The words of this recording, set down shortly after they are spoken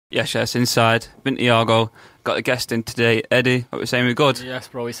Yes, inside. Been to Yargo. Got a guest in today, Eddie. What we're saying, we're good? Yes,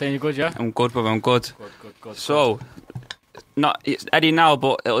 bro. We're saying you're good, yeah? I'm good, brother, I'm good. Good. So, it's Eddie now,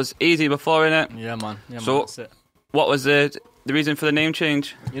 but it was EZE before, innit? Yeah, man. So, that's it. What was the reason for the name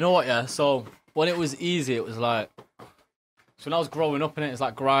change? You know what, yeah? So, when it was EZE, it was like... So when I was growing up in it, it's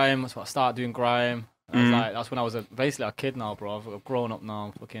like grime. That's what I started doing, grime. I was like, that's when I was basically a kid now, bro. I've grown up now,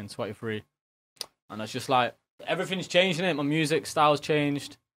 I'm fucking 23. And it's just like, everything's changed in it. My music style's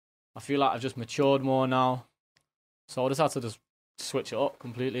changed. I feel like I've just matured more now. So I just had to just switch it up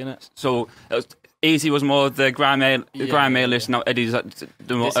completely, innit? So EZE was more the grime list. Now Eddie's like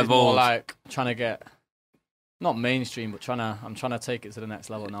the more this evolved. Is more like trying to get, not mainstream, but I'm trying to take it to the next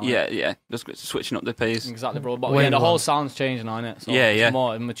level now. Yeah. Just switching up the pace. Exactly, bro. But the whole sound's changing now, innit? So it's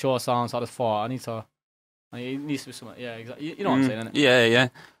more mature sounds. So I just thought, it needs to be something. Yeah, exactly. You know what I'm saying, innit? Yeah.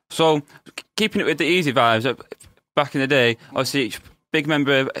 So keeping it with the EZE vibes, back in the day, obviously big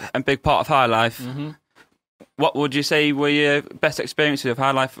member and big part of High Life. What would you say were your best experiences of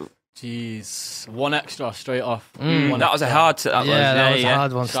High Life? Jeez, one extra straight off. That was a hard set. That was a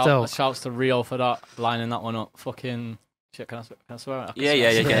hard one. Shouts to Rio for that, lining that one up. Fucking shit. Can I swear?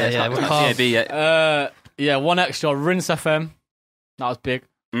 Yeah. One extra. Rinse FM. That was big.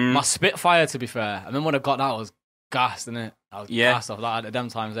 My Spitfire, to be fair. I remember when I got that, I was gassed, innit? I was gassed off that. At them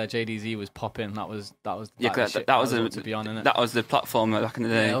times there, JDZ was popping. That was to be on, innit? That was the platform back in the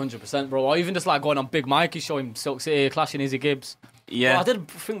day. Yeah, 100%, bro. Or even just like going on Big Mikey showing Silk City, clashing EZE Gibbs. Yeah. Well, I did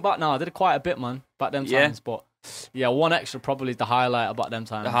think back now. I did quite a bit, man, back them times. But yeah, one extra probably the highlight about them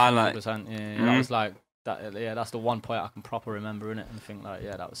times. The highlight. 100%. Yeah, that was like that. Yeah, that's the one point I can proper remember in it and think like,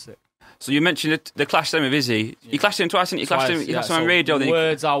 yeah, that was sick. So you mentioned the clash then with EZE. You clashed him twice, didn't you? Clashed him on radio. Then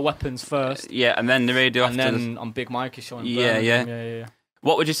words are weapons first. Yeah, and then the radio and after. And then on Big Mikey showing. Yeah.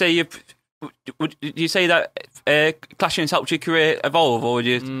 What would you say? Would you say that clashing's helped your career evolve, or would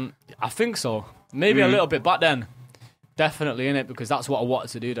you? I think so. Maybe a little bit back then. Definitely in it because that's what I wanted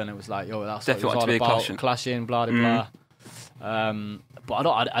to do. Then it was like, yo, that's definitely what it was all about. Clashing, blah blah blah. But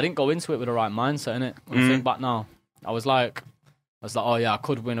I didn't go into it with the right mindset in it. When I think back now, I was like, oh yeah, I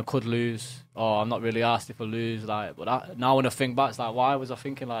could win, I could lose. Oh, I'm not really asked if I lose. Like, but now when I think back, it's like, why was I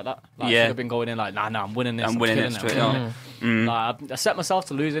thinking like that? Like, I should have been going in like, nah, I'm winning this. I'm winning it straight on. Like, I set myself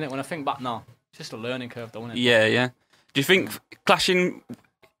to losing it. When I think back now, it's just a learning curve, don't it? Yeah. Do you think clashing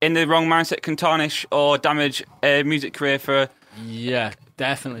in the wrong mindset can tarnish or damage a music career for? Yeah,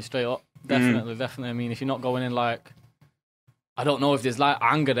 definitely, straight up. Definitely. I mean, if you're not going in like, I don't know if there's like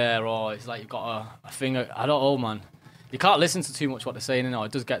anger there or it's like you've got a thing. I don't know, man. You can't listen to too much what they're saying,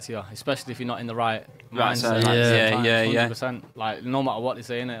 it does get to you, especially if you're not in the right mindset. Yeah. 100%. Like, no matter what they're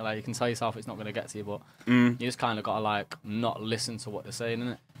saying, like, you can tell yourself it's not going to get to you, but you just kind of got to, like, not listen to what they're saying,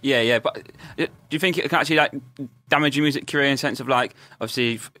 innit? Yeah, but do you think it can actually, like, damage your music career in the sense of, like,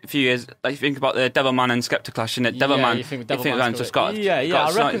 obviously, a few years, like, you think about the Devilman and Skepta clash, and Devilman, you think just got... Yeah,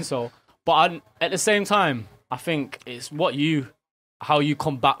 I reckon so. But at the same time, I think it's how you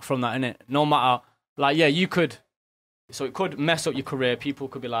come back from that, innit? No matter, like, yeah, you could... So it could mess up your career. People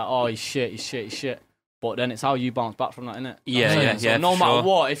could be like, "Oh, he's shit." But then it's how you bounce back from that, innit? Yeah. So no matter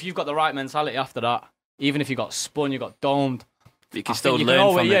what, if you've got the right mentality after that, even if you got spun, you got domed, you can still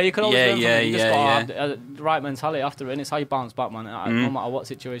learn from it. Yeah, you can always learn from it. You just got to have the right mentality after it, and it's how you bounce back, man. No matter what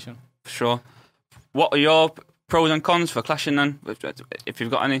situation. Sure. What are your pros and cons for clashing then, if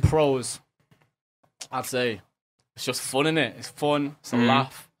you've got any? Pros, I'd say it's just fun, innit? It's fun. It's a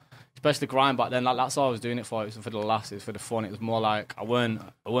laugh. Especially grime back then, like, that's all I was doing it for. It was for the laughs, it was for the fun. It was more like I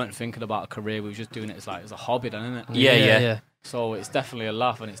weren't thinking about a career. We were just doing it as a hobby, then, isn't it? Yeah. So it's definitely a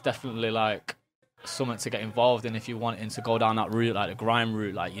laugh, and it's definitely like something to get involved in if you want to go down that route, like the grime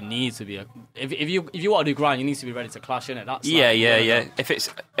route. Like, you need to be if you want to do grime, you need to be ready to clash in it. That's yeah. If it's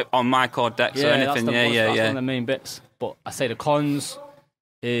on mic or decks or anything, that's one of the main bits. But I say the cons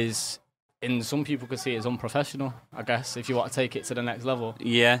is, in some people could see it as unprofessional, I guess, if you want to take it to the next level.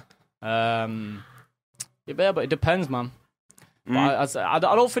 Yeah. But it depends, man. But I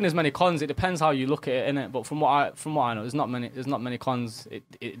don't think there's many cons. It depends how you look at it, innit? But from what I know, there's not many cons.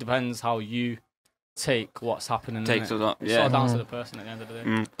 It depends how you take what's happening. Takes a lot. It's all down to the person at the end of the day.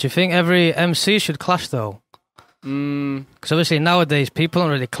 Do you think every MC should clash though? Because obviously nowadays people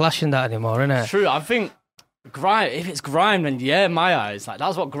aren't really clashing that anymore, innit? True. I think grime. If it's grime, then yeah, in my eyes, like,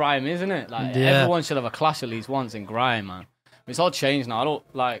 that's what grime is, isn't it? Like, everyone should have a clash at least once in grime, man. It's all changed now. I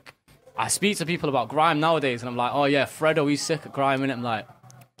don't like. I speak to people about grime nowadays, and I'm like, oh yeah, Fredo, he's sick at grime, and I'm like,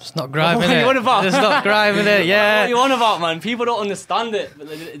 it's not grime, what are you on about? It's not grime, innit? Yeah. What are you on about, man? People don't understand it.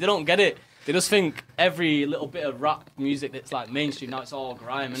 They don't get it. They just think every little bit of rap music that's like mainstream now, it's all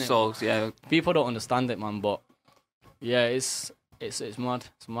grime, innit? So, yeah. People don't understand it, man. But yeah, It's mad.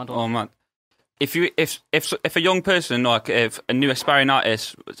 It's mad. Oh man. If a young person, like if a new aspiring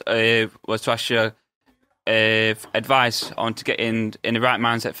artist, was to ask you advice on to get in the right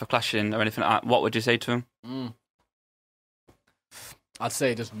mindset for clashing or anything like that, what would you say to him? I'd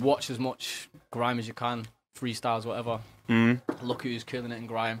say just watch as much grime as you can, freestyles, whatever. Look who's killing it in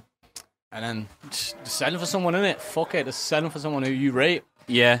grime, and then just send for someone in it. Fuck it, just send for someone who you rate.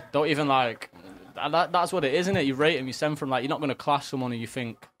 Yeah. Don't even like. That's what it is, isn't it? You rate him, you send for him. Like, you're not going to clash someone who you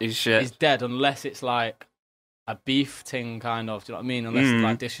think is dead unless it's like a beef thing, kind of. Do you know what I mean? Unless it's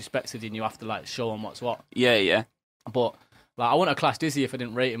like disrespected you and you have to like show him what's what. Yeah. But like, I wouldn't have clashed EZE if I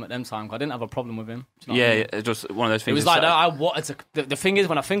didn't rate him at them time, because I didn't have a problem with him. Do you know what I mean? It's just one of those things. It was like that. I wanted to. The thing is,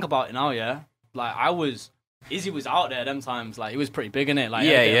 when I think about it now, like EZE was out there them times. Like, he was pretty big in it. Like, he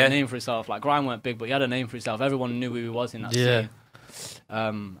had a name for himself. Like, grime weren't big, but he had a name for himself. Everyone knew who he was in that scene.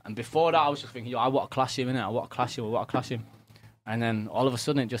 And before that, I was just thinking, I want to clash him, innit? I want to clash him. And then all of a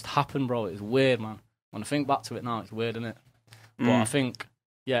sudden, it just happened, bro. It's weird, man. When I think back to it now, it's weird, innit? But I think,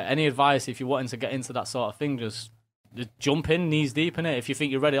 any advice if you're wanting to get into that sort of thing, just jump in knees deep in it. If you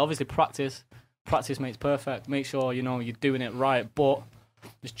think you're ready, obviously practice. Practice makes perfect. Make sure you're doing it right. But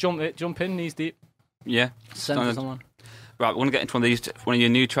just jump in knees deep. Yeah. Send for someone. Right, we're gonna get into one of your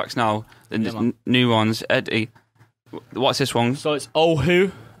new tracks now. The new ones, Eddie. What's this one? So it's Oh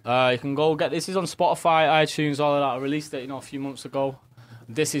Who. You can go get this. Is on Spotify, iTunes, all of that. I released it, a few months ago.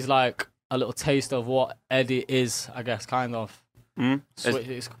 This is like a little taste of what Eddie is, I guess, kind of. So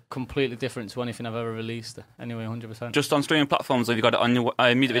it's completely different to anything I've ever released. Anyway, 100%. Just on streaming platforms, have you got it on your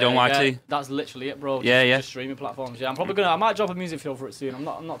music video on YT? Yeah, that's literally it, bro. Just streaming platforms. Yeah, I might drop a music video for it soon. I'm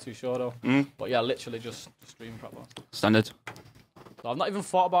not too sure though. But yeah, literally just streaming platforms. Standard. So I've not even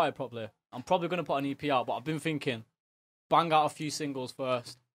thought about it properly. I'm probably gonna put an EP out, but I've been thinking, bang out a few singles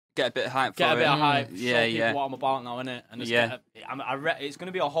first. Get a bit of hype. Get a bit of hype. Yeah, show people what I'm about now, innit? And it's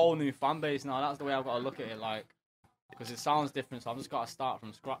gonna be a whole new fan base now. That's the way I've got to look at it, like, because it sounds different. So I've just got to start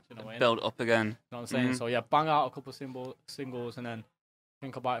from scratch in a way. Build up again. You know what I'm saying? So yeah, bang out a couple singles and then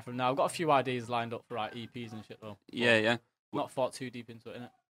think about it from now. I've got a few ideas lined up for like EPs and shit though. Yeah. Not thought too deep into it, innit?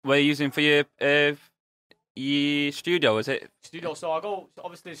 What are you using for your studio? Is it studio? So I go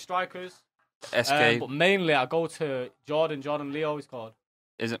obviously Strikers. SK. But mainly I go to Jordan Leo, he's called.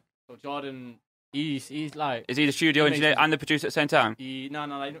 Is it? So Jordan, he's like... Is he the studio engineer and the producer at the same time?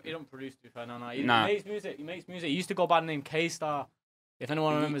 No, he don't produce, to be fair, no. He makes music, He used to go by the name K-Star. If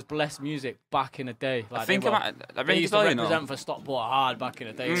anyone remembers Blessed Music back in the day. Like, I used to represent for Stockport hard back in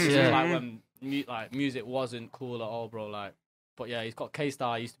the day. Like when music wasn't cool at all, bro. Like, but yeah, he's got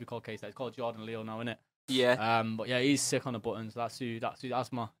K-Star, he used to be called K-Star. He's called Jordan Leo now, innit? Yeah. But yeah, he's sick on the buttons. That's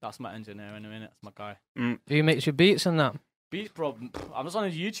my engineer in a minute. That's my guy. Who makes your beats and that? Beats, bro. I'm just on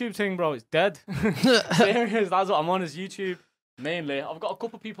his YouTube thing, bro. It's dead. Serious. That's what I'm on, his YouTube mainly. I've got a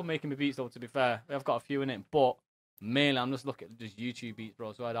couple people making me beats though. To be fair, I've got a few in it, but mainly I'm just looking at just YouTube beats,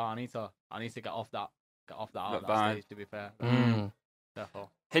 bro. So I need to get off that out of that stage. To be fair. Therefore.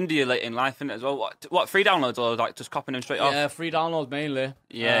 Hinder you late in life, innit, as well? What free downloads or like just copying them straight off? Yeah, free downloads mainly.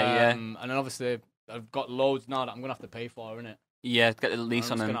 Yeah. And then obviously I've got loads now that I'm gonna have to pay for, innit? Yeah, get the lease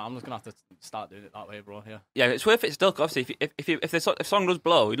on them. I'm just gonna have to start doing it that way, bro. Yeah, it's worth it still. Obviously, if the song does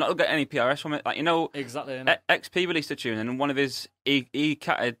blow, you're not gonna get any PRS from it. Like, exactly. XP released a tune, and one of his he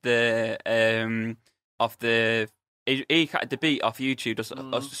catted the he catted the beat off YouTube,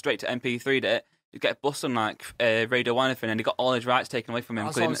 just straight to MP3'd it. You get busted on like Radio 1 and he got all his rights taken away from him.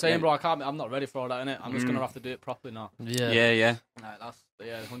 That's what I'm saying, bro. I'm not ready for all that, innit? I'm just gonna have to do it properly now. Yeah. Like, that's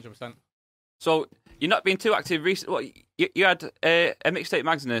 100%. So you're not being too active recently. What you had a mixtape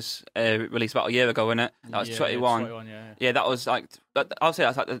Magnus released about a year ago, innit? That was 21. 21, yeah. Yeah, that was like I'll say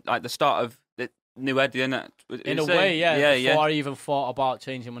that's like the start of the new Eddie, innit? In a way, Before I even thought about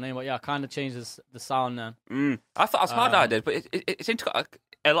changing my name, but yeah, I kind of changed the sound then. I thought that's hard. I did, but it seemed to got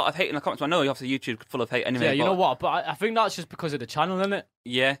a lot of hate in the comments. I know obviously YouTube full of hate anyway. Yeah, you know what? But I think that's just because of the channel, innit?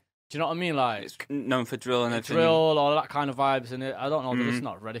 Yeah. Do you know what I mean? Like, it's known for drill and everything. Drill, all that kind of vibes, and I don't know. They're just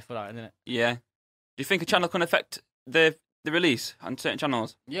not ready for that, innit? Yeah. Do you think a channel can affect the release on certain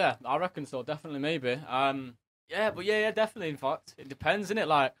channels? Yeah, I reckon so. Definitely, maybe. Yeah, definitely. In fact, it depends, innit?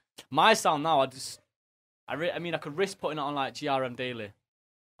 Like, my sound now, I could risk putting it on like GRM Daily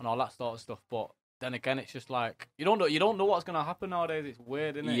and all that sort of stuff, but then again, it's just like you don't know what's gonna happen nowadays. It's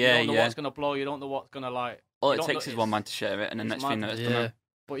weird, isn't it? Yeah, you don't know what's gonna blow. You don't know what's gonna like. All it takes is one man to share it, and the next thing that's done.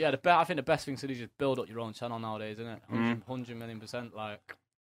 But yeah, I think the best thing to do is just build up your own channel nowadays, isn't it? 100 million%. Like,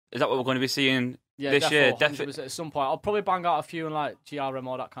 is that what we're going to be seeing this year? Definitely. At some point, I'll probably bang out a few in like GRM,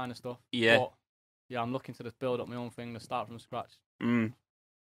 all that kind of stuff. Yeah. But, yeah, I'm looking to just build up my own thing to start from scratch.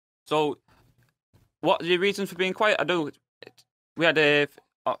 So, what are your reasons for being quiet? I do. we had a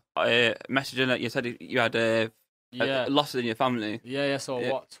message in that you said you had losses in your family. Yeah. So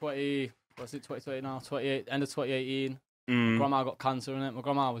what? 2020 now? 28 end of 2018. My grandma got cancer in it. My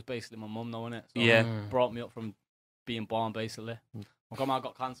grandma was basically my mum, though, innit? So brought me up from being born, basically. My grandma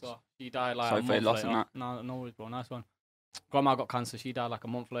got cancer. She died like a month later. No worries, bro. Nice one. Grandma got cancer. She died like a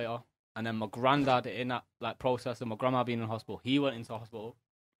month later. And then my granddad, in that like process of my grandma being in hospital, he went into hospital.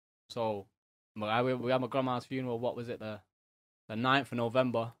 So we had my grandma's funeral. What was it? The 9th of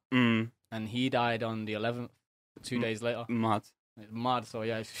November. And he died on the 11th, 2 days later. Mad. It's mad. So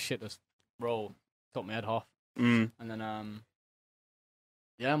yeah, it's shit just took my head off. And then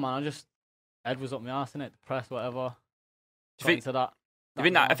yeah, man, Ed was up my arse, innit? Depressed, whatever. Do you think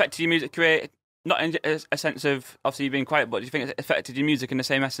that affected your music career? Not in a sense of obviously you being quiet, but do you think it affected your music in the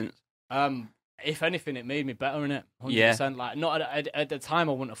same essence? If anything, it made me better in it. 100%. Like, not at the time,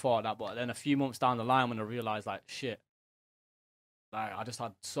 I wouldn't have thought that, but then a few months down the line, when I realised, like, shit, like I just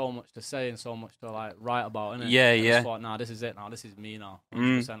had so much to say and so much to like write about, innit? I just thought, nah, this is it now. This is me now.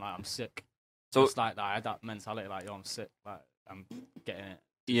 100%. Like, I'm sick. So it's like that. I had that mentality, like, yo, I'm sick. Like, I'm getting it.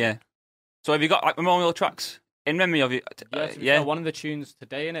 Yeah. So have you got like memorial tracks in memory of you? One of the tunes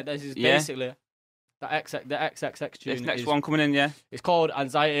today, innit? This is basically the XXX tune. This next one coming in, yeah. It's called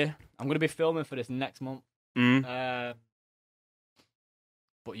Anxiety. I'm going to be filming for this next month.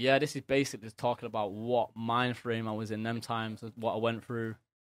 But yeah, this is basically just talking about what mind frame I was in them times, what I went through.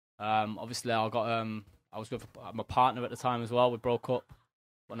 Obviously, I was with my partner at the time as well. We broke up,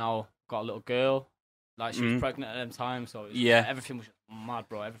 but now got a little girl. Like, she was pregnant at them times, so everything was just mad,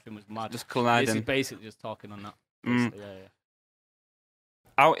 bro. Everything was mad. Just colliding. This is basically just talking on that.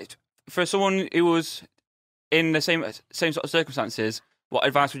 For someone who was in the same sort of circumstances, what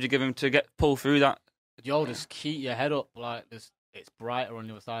advice would you give him to pull through that? Yo, just keep your head up. Like, it's brighter on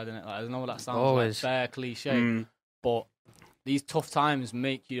the other side, isn't it? Like, I know that sounds like fair cliche, but these tough times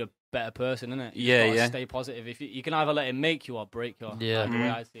make you a better person, innit? You just gotta stay positive. If you can either let it make you or break you. Yeah, like, the way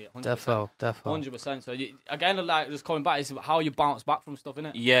I see it. 100%. Defo. 100%. So again, like, just coming back, it's how you bounce back from stuff,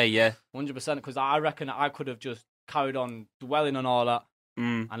 innit? Yeah. 100%. Because I reckon I could have just carried on dwelling on all that,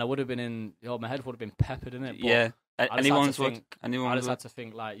 and I would have been my head would have been peppered, innit? But I just had to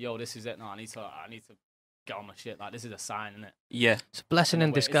think like, yo, this is it now. I need to get on my shit. Like, this is a sign, innit? Yeah. It's a blessing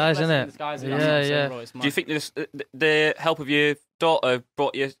in disguise, isn't it? Yeah. Do you think the help of your daughter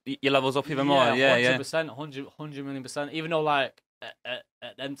brought your levels up even more? 100%, 100 million%. Even though, like,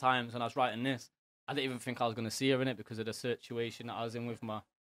 at them times when I was writing this, I didn't even think I was going to see her in it because of the situation that I was in with my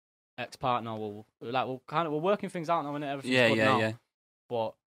ex-partner. We're working things out now, innit? Everything's good now. Yeah.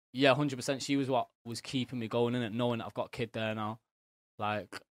 But yeah, 100%. She was what was keeping me going, innit? Knowing that I've got a kid there now,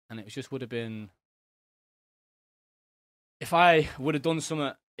 like, and it just would have been. If I would have done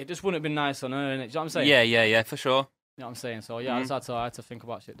something, it just wouldn't have been nice on her, innit? Do you know what I'm saying? Yeah, for sure. You know what I'm saying? So yeah, I had to think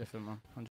about shit different, man.